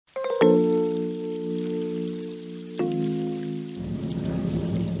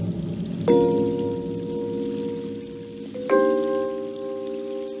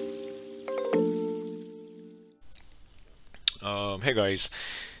Hey guys,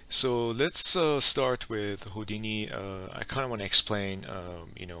 so let's start with Houdini. I kind of want to explain,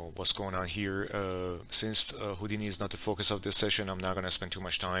 what's going on here. Since Houdini is not the focus of this session, I'm not going to spend too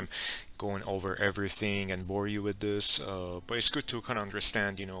much time going over everything and bore you with this. But it's good to kind of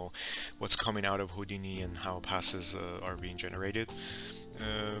understand, what's coming out of Houdini and how passes are being generated.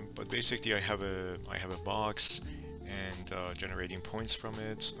 But basically, I have a box and generating points from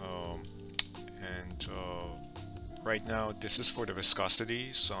it. And Right now this is for the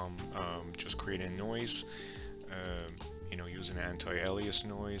viscosity, so I'm just creating noise, using an anti-alias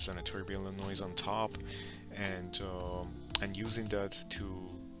noise and a turbulent noise on top, and using that to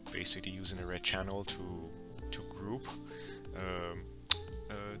basically using a red channel to group um,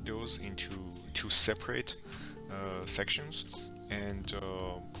 those into two separate sections. And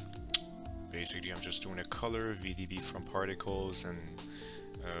basically I'm just doing a color VDB from particles and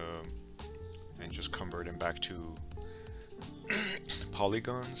just convert them back to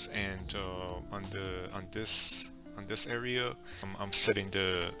polygons. And on this area, I'm setting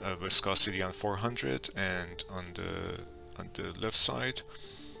the viscosity on 400, and on the left side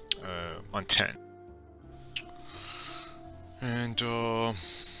on 10. And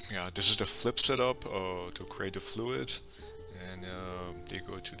yeah, this is the flip setup to create the fluid, and they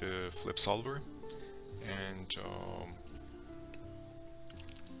go to the flip solver, and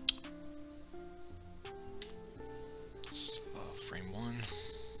frame 1.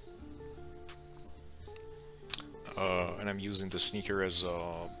 And I'm using the sneaker as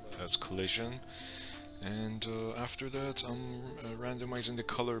collision, and after that I'm randomizing the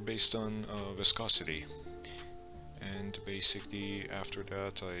color based on viscosity. And basically after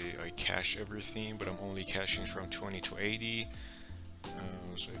that I cache everything, but I'm only caching from 20 to 80.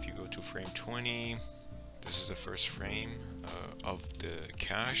 So if you go to frame 20, this is the first frame of the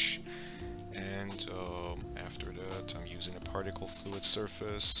cache. And after that I'm using a particle fluid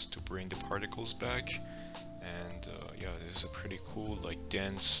surface to bring the particles back. And yeah, this is a pretty cool, like,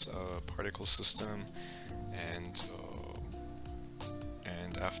 dense particle system. And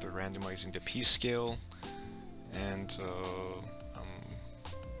after randomizing the p-scale and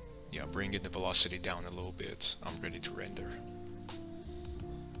yeah, bringing the velocity down a little bit, I'm ready to render.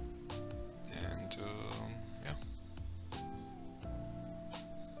 And yeah.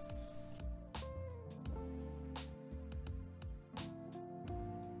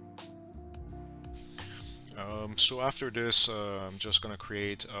 So after this, I'm just gonna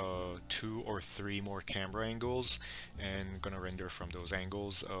create 2 or 3 more camera angles and gonna render from those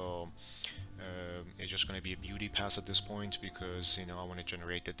angles. It's just gonna be a beauty pass at this point, because I want to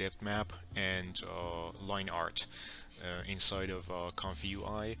generate the depth map and line art inside of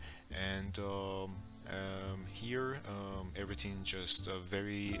ComfyUI. And here everything just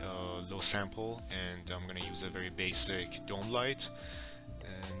very low sample, and I'm gonna use a very basic dome light,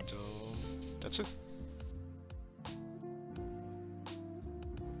 and that's it.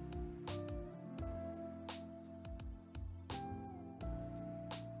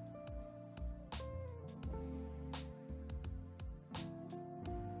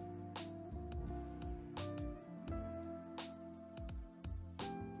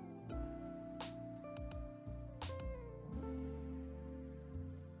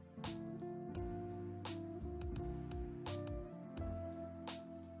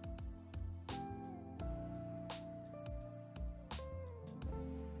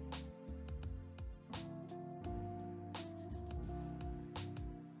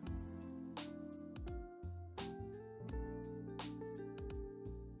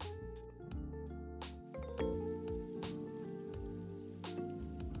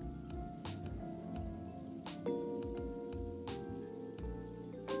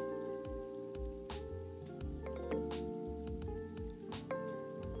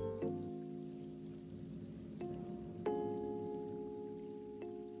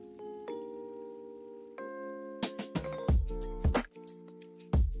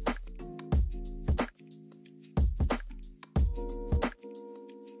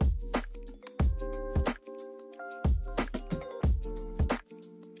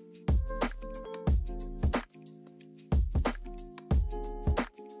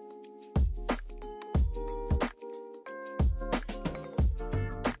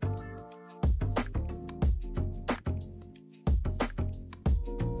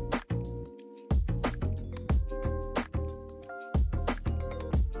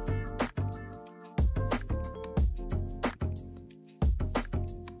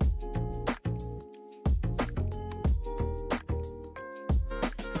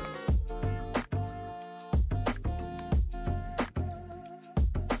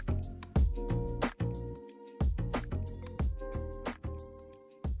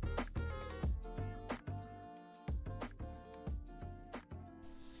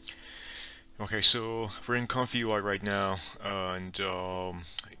 Okay, so we're in ComfyUI right now, and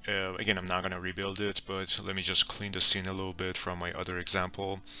again, I'm not gonna rebuild it, but let me just clean the scene a little bit from my other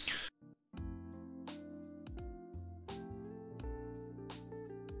example.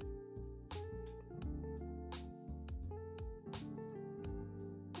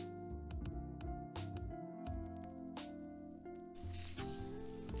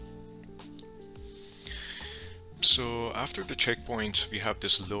 So after the checkpoint, we have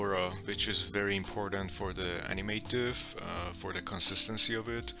this LoRa, which is very important for the animate diff, for the consistency of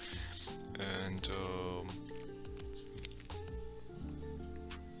it. And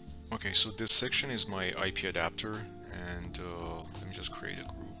okay, so this section is my IP adapter, and let me just create a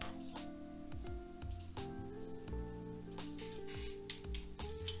group.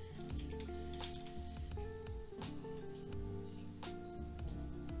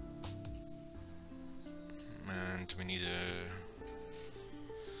 And we need a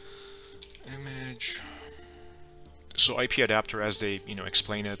image. So IP adapter, as they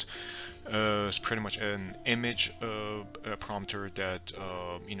explain it, is pretty much an image prompter that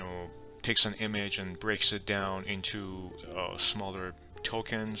takes an image and breaks it down into smaller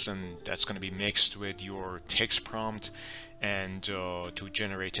tokens, and that's going to be mixed with your text prompt and to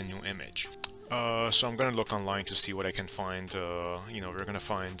generate a new image. So I'm gonna look online to see what I can find. We're gonna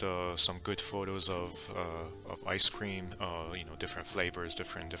find some good photos of ice cream, different flavors,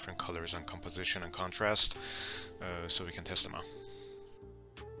 different colors and composition and contrast, so we can test them out.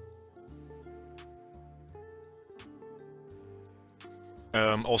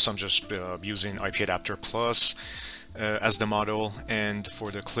 Also, I'm just using IP Adapter Plus as the model, and for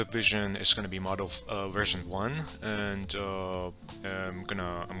the clip vision, it's going to be model version 1, and I'm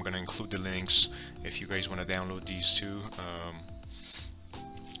gonna include the links if you guys want to download these two.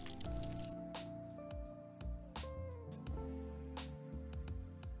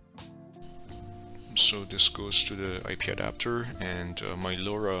 So this goes to the IP adapter, and my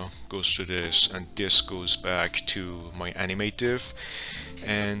LoRa goes to this, and this goes back to my animate diff.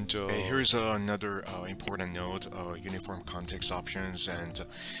 And here's another important note, uniform context options. And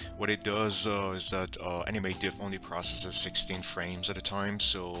what it does is that animate diff only processes 16 frames at a time.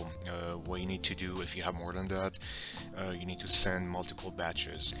 So what you need to do, if you have more than that, you need to send multiple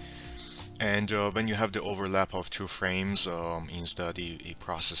batches. And when you have the overlap of 2 frames, means that it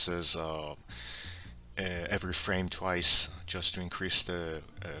processes every frame twice, just to increase the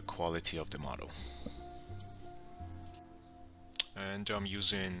quality of the model. And I'm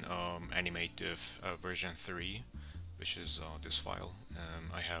using animate diff version 3, which is this file.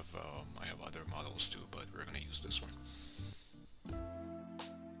 I have other models too, but we're gonna use this one.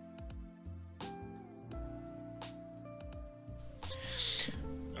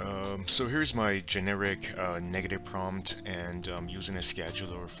 So here's my generic negative prompt, and I'm using a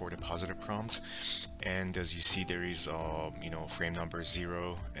scheduler for the positive prompt. And as you see, there is frame number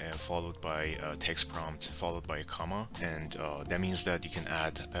 0 followed by text prompt followed by a comma, and that means that you can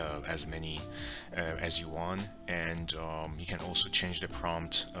add as many as you want, and you can also change the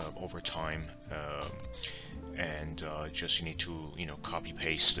prompt over time, and just you need to copy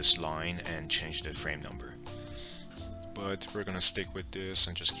paste this line and change the frame number. But we're gonna stick with this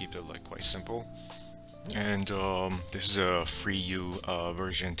and just keep it like quite simple. And this is a FreeU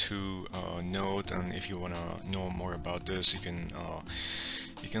version 2 node, and if you want to know more about this, you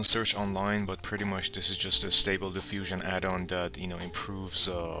can search online, but pretty much this is just a stable diffusion add-on that improves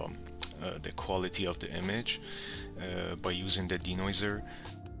the quality of the image by using the denoiser.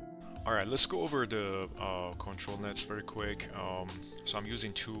 Alright, let's go over the control nets very quick. So I'm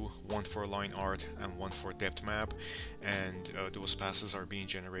using 2, one for line art and one for depth map, and those passes are being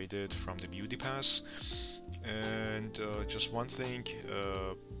generated from the beauty pass. And just one thing,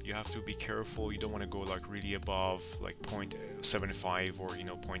 you have to be careful. You don't want to go like really above like 0.75 or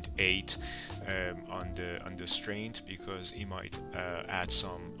 0.8 on the strain, because it might add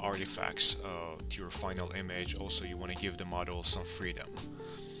some artifacts to your final image. Also, you want to give the model some freedom.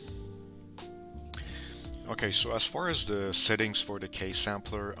 Okay, so as far as the settings for the K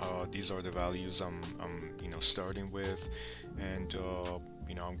sampler, these are the values I'm starting with, and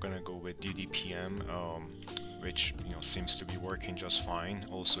I'm gonna go with DDPM, which seems to be working just fine.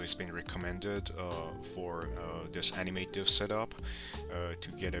 Also, it's been recommended for this animate diff setup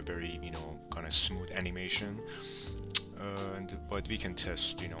to get a very kind of smooth animation. But we can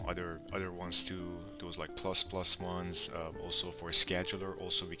test other ones too, those like plus ones. Also for scheduler,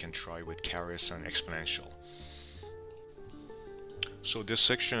 also we can try with Keras and exponential. So this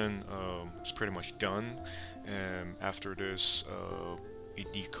section is pretty much done. After this,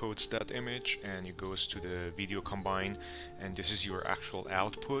 it decodes that image and it goes to the video combine, and this is your actual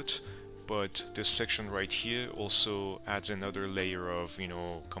output but this section right here also adds another layer of,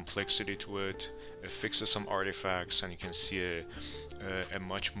 complexity to it. It fixes some artifacts, and you can see a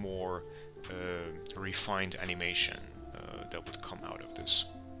much more refined animation that would come out of this.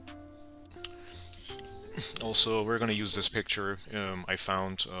 Also, we're going to use this picture I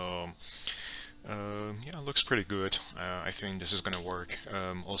found. Yeah, it looks pretty good. I think this is going to work.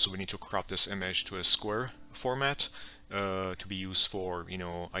 Also, we need to crop this image to a square format to be used for,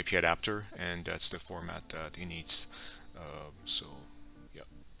 IP adapter, and that's the format that it needs. So, yeah.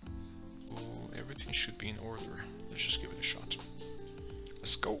 Oh, everything should be in order. Let's just give it a shot.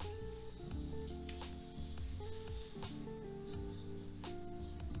 Let's go.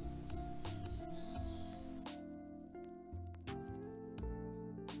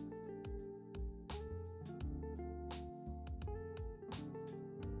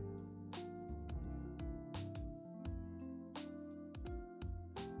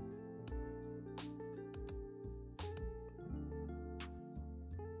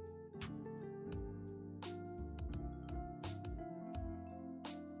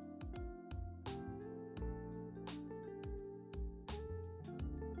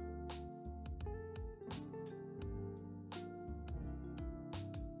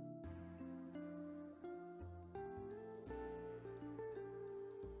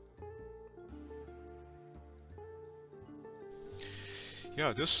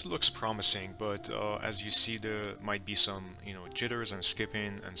 Yeah, this looks promising, but as you see, there might be some, jitters and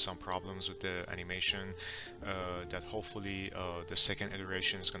skipping and some problems with the animation that hopefully the second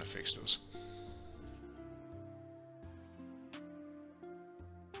iteration is going to fix those.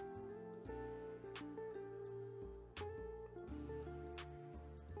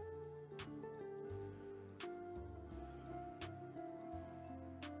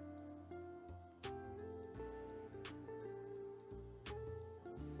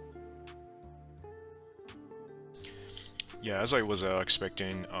 Yeah, as I was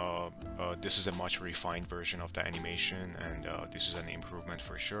expecting, this is a much refined version of the animation, and this is an improvement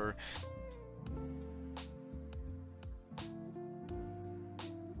for sure.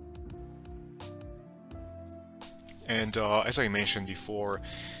 And as I mentioned before,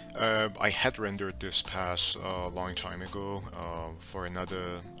 I had rendered this pass a long time ago for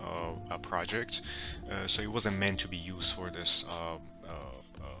another project, so it wasn't meant to be used for this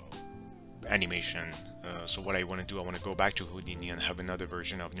animation. So what I want to do, I want to go back to Houdini and have another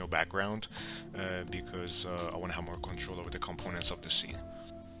version of no background because I want to have more control over the components of the scene.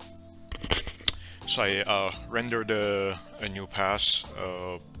 So I rendered a new pass,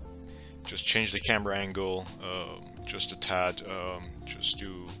 just change the camera angle just a tad, just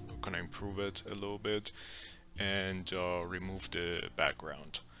to kind of improve it a little bit, and remove the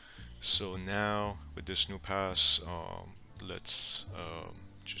background. So now with this new pass, let's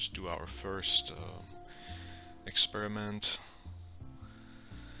just do our first experiment.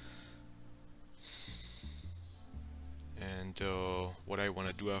 And what I want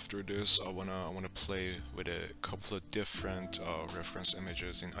to do after this, I wanna play with a couple of different reference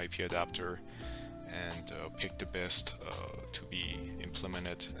images in IP adapter and pick the best to be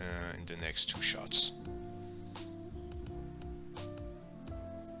implemented in the next two shots.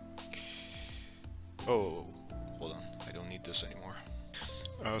 Oh, hold on, I don't need this anymore.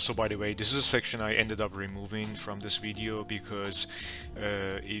 So by the way, this is a section I ended up removing from this video because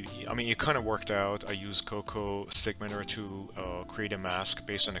it kind of worked out. I used Coco Segmenter to create a mask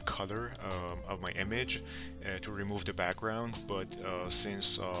based on the color of my image to remove the background, but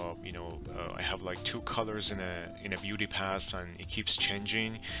since I have like two colors in a beauty pass and it keeps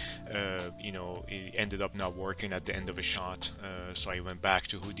changing, it ended up not working at the end of a shot. So I went back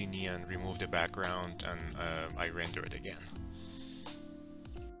to Houdini and removed the background, and I render it again.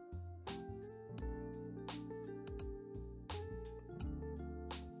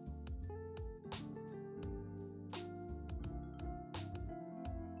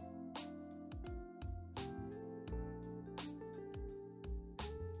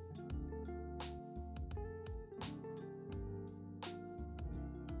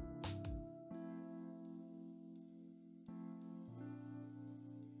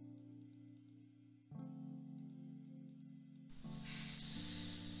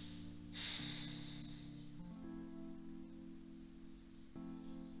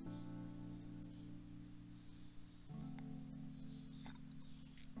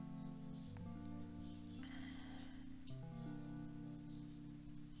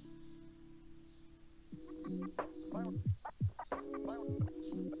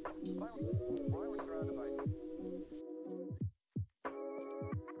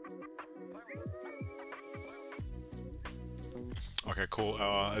 Okay, cool.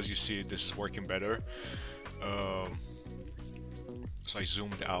 As you see, this is working better. Um, so I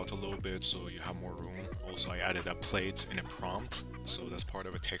zoomed out a little bit so you have more room. Also, I added a plate in a prompt, so that's part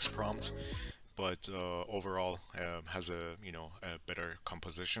of a text prompt. But overall, has a a better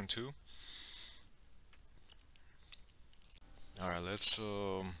composition too. All right, let's.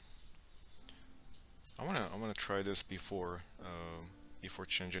 I wanna try this before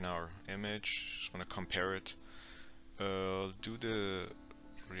changing our image. Just wanna compare it. Do the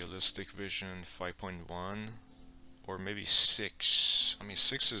realistic vision 5.1 or maybe 6. I mean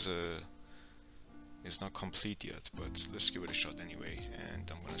 6 is not complete yet, but let's give it a shot anyway. And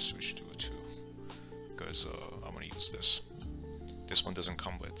I'm gonna switch to a 2 because I'm gonna use this. This one doesn't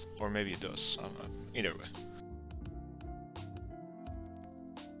come with, or maybe it does. Either way.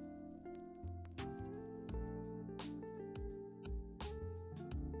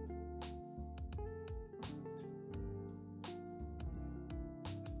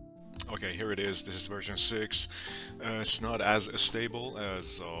 Okay, here it is. This is version 6. It's not as stable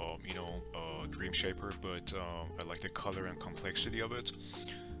as Dream Shaper, but I like the color and complexity of it.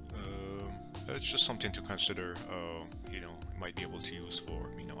 It's just something to consider. Might be able to use for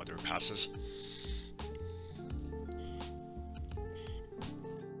other passes.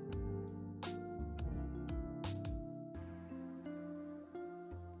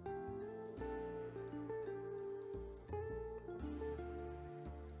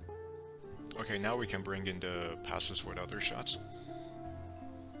 Okay, now we can bring in the passes for the other shots.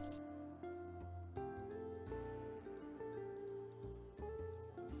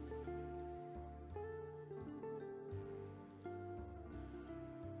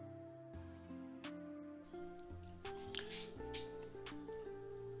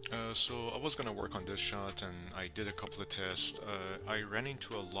 So I was gonna work on this shot and I did a couple of tests. I ran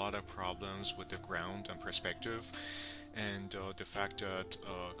into a lot of problems with the ground and perspective, and the fact that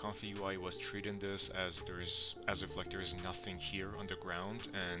ComfyUI was treating this as if like there is nothing here on the ground,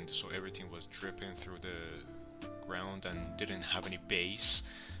 and so everything was dripping through the ground and didn't have any base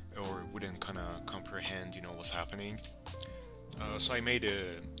or wouldn't kind of comprehend what's happening. So I made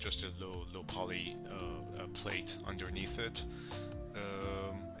just a low poly plate underneath it,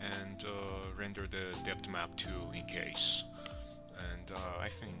 and render the depth map too in case. And I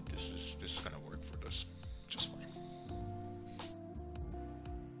think this is gonna work for this just fine.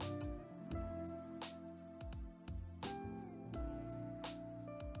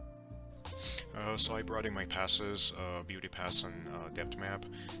 So I brought in my passes, beauty pass and depth map,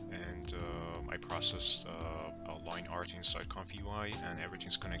 and I processed a line art inside ComfyUI, and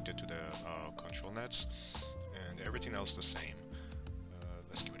everything's connected to the control nets, and everything else the same.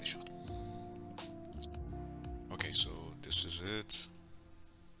 Let's give it a shot. Okay, so this is it.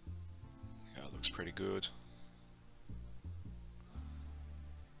 Yeah, it looks pretty good.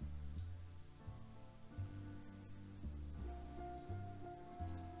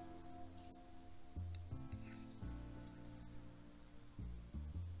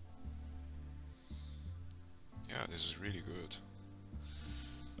 Yeah, this is really good.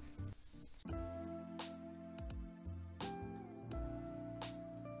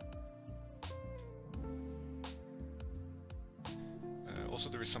 Also,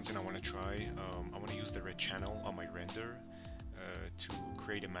 there is something I want to try. I want to use the red channel on my render to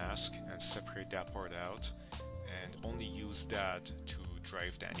create a mask and separate that part out, and only use that to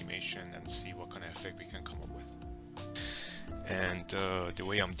drive the animation and see what kind of effect we can come up with. And the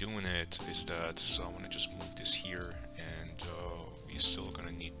way I'm doing it is that, so I want to just move this here, and we're still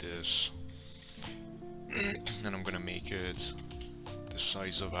gonna need this, and I'm gonna make it the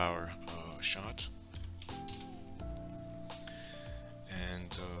size of our shot,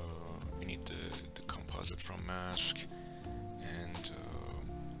 and we need the composite from mask, and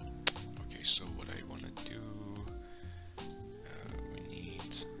okay, so what I want to do, we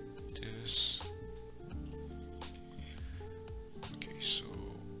need this. So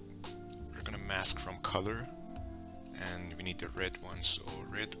we're gonna mask from color, and we need the red one. So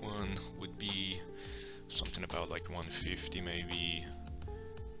red one would be something about like 150 maybe,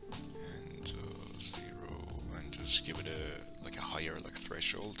 and 0, and just give it a higher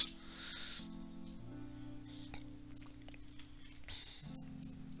threshold.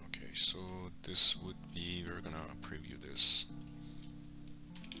 Okay, so this would be, we're gonna preview this.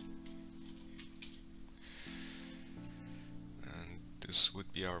 This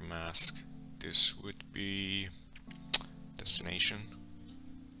would be our mask, this would be destination,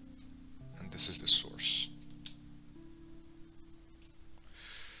 and this is the source.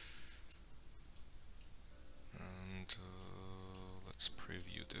 And let's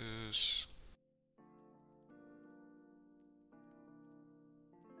preview this.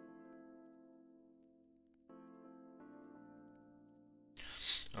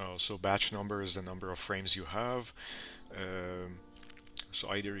 So batch number is the number of frames you have. So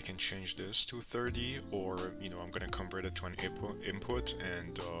either you can change this to 30, or I'm going to convert it to an input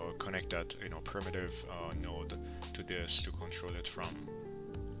and connect that primitive node to this to control it from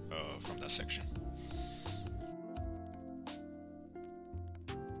that section.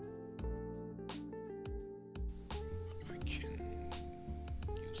 I can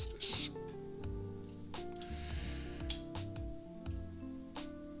use this.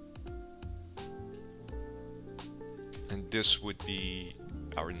 And this would be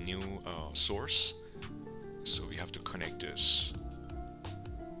our new source. So we have to connect this.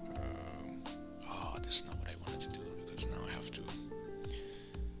 This is not what I wanted to do, because now I have to.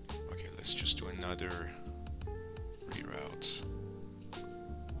 Okay, let's just do another reroute.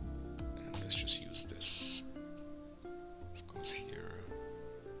 And let's just use this. This goes here.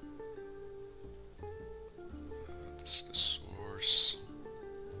 This is the source.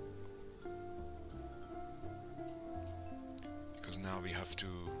 Because now we have to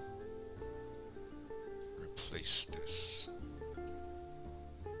replace this.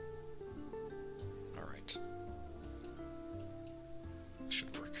 Alright. This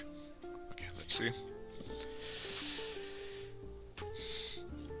should work. Okay, let's see.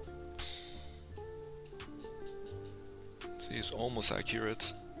 See, it's almost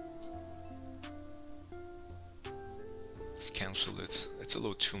accurate. Let's cancel it. It's a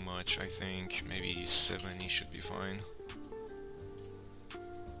little too much, I think. Maybe 70 should be fine.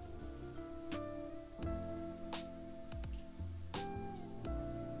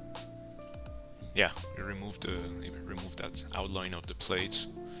 Yeah, we removed that outline of the plate.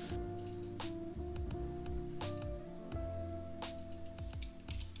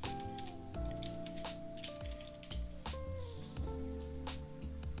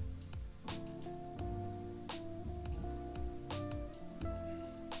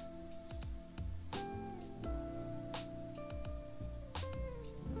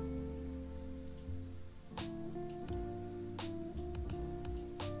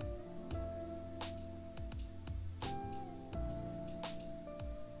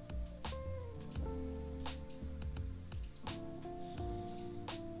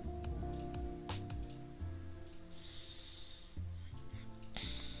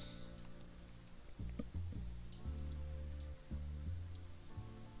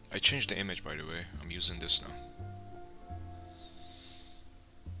 I changed the image, by the way. I'm using this now.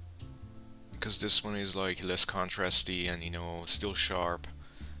 Because this one is like less contrasty and still sharp,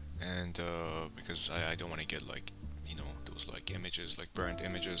 and because I don't want to get like those like images, like burnt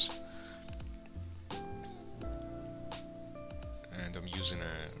images. And I'm using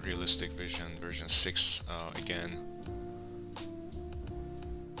a realistic vision version 6 again.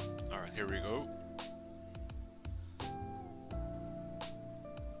 Alright, here we go.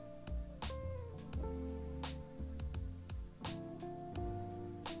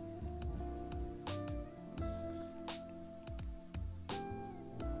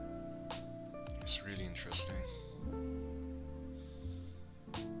 It's really interesting.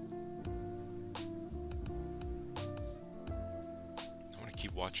 I want to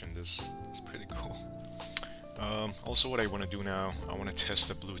keep watching this. It's pretty cool. Also, what I want to do now, I want to test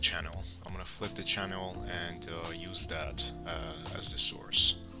the blue channel. I'm going to flip the channel and use that as the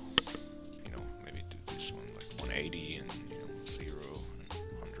source. Maybe do this one like 180 and 0 and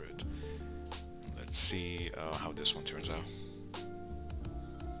 100. Let's see how this one turns out.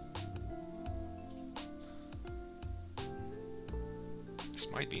 This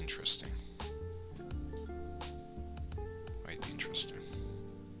might be interesting. Might be interesting.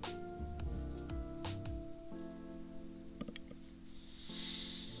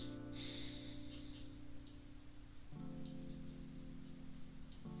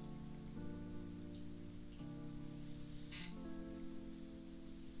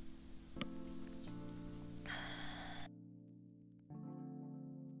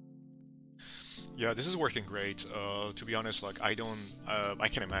 Yeah, this is working great. To be honest, like I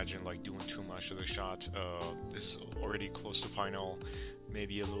can imagine like doing too much of the shot. This is already close to final.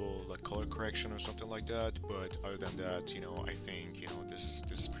 Maybe a little like color correction or something like that. But other than that, I think this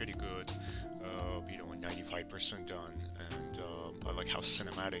is pretty good. 95% done, and I like how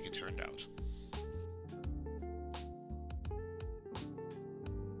cinematic it turned out.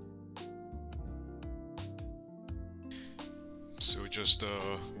 So just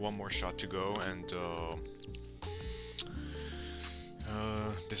one more shot to go, and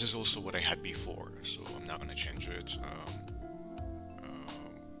this is also what I had before, so I'm not gonna change it.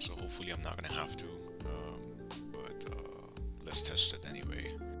 So hopefully I'm not gonna have to, but let's test it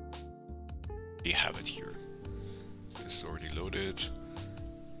anyway. You have it here. This is already loaded,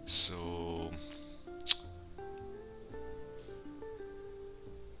 So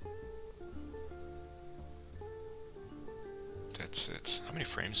that's it. How many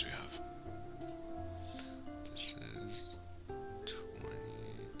frames do we have? This is 20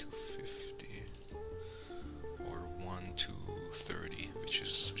 to 50 or 1 to 30, which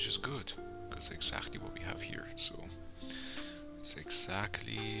is good. That's exactly what we have here. So it's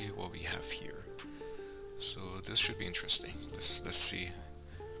exactly what we have here. So this should be interesting. Let's see.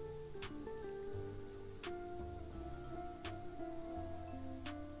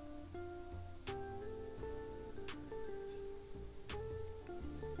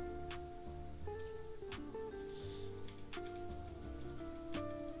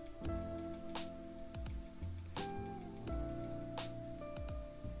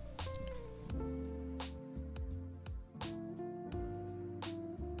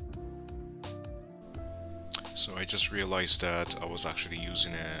 So I just realized that I was actually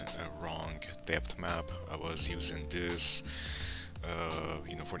using a wrong depth map. I was using this,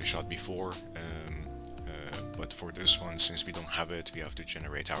 for the shot before, but for this one, since we don't have it, we have to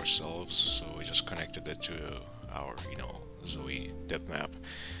generate ourselves. So we just connected it to our, Zoe depth map,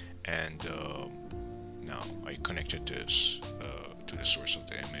 and now I connected this to the source of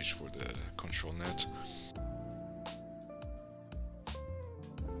the image for the control net.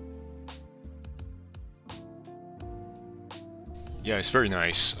 Yeah, it's very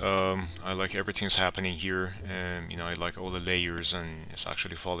nice. I like everything's happening here, and I like all the layers, and it's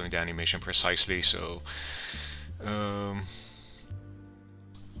actually following the animation precisely. So,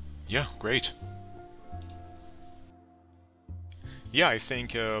 yeah, great. Yeah, I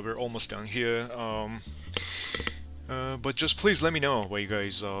think we're almost done here. But just please let me know what you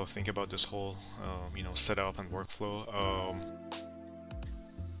guys think about this whole, setup and workflow.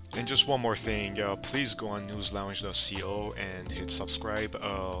 And just one more thing, please go on newslounge.co and hit subscribe.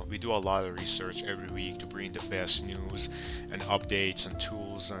 We do a lot of research every week to bring the best news and updates and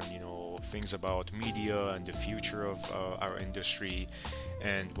tools and things about media and the future of our industry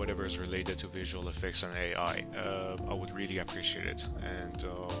and whatever is related to visual effects and AI. I would really appreciate it, and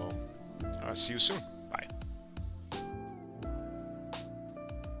I'll see you soon.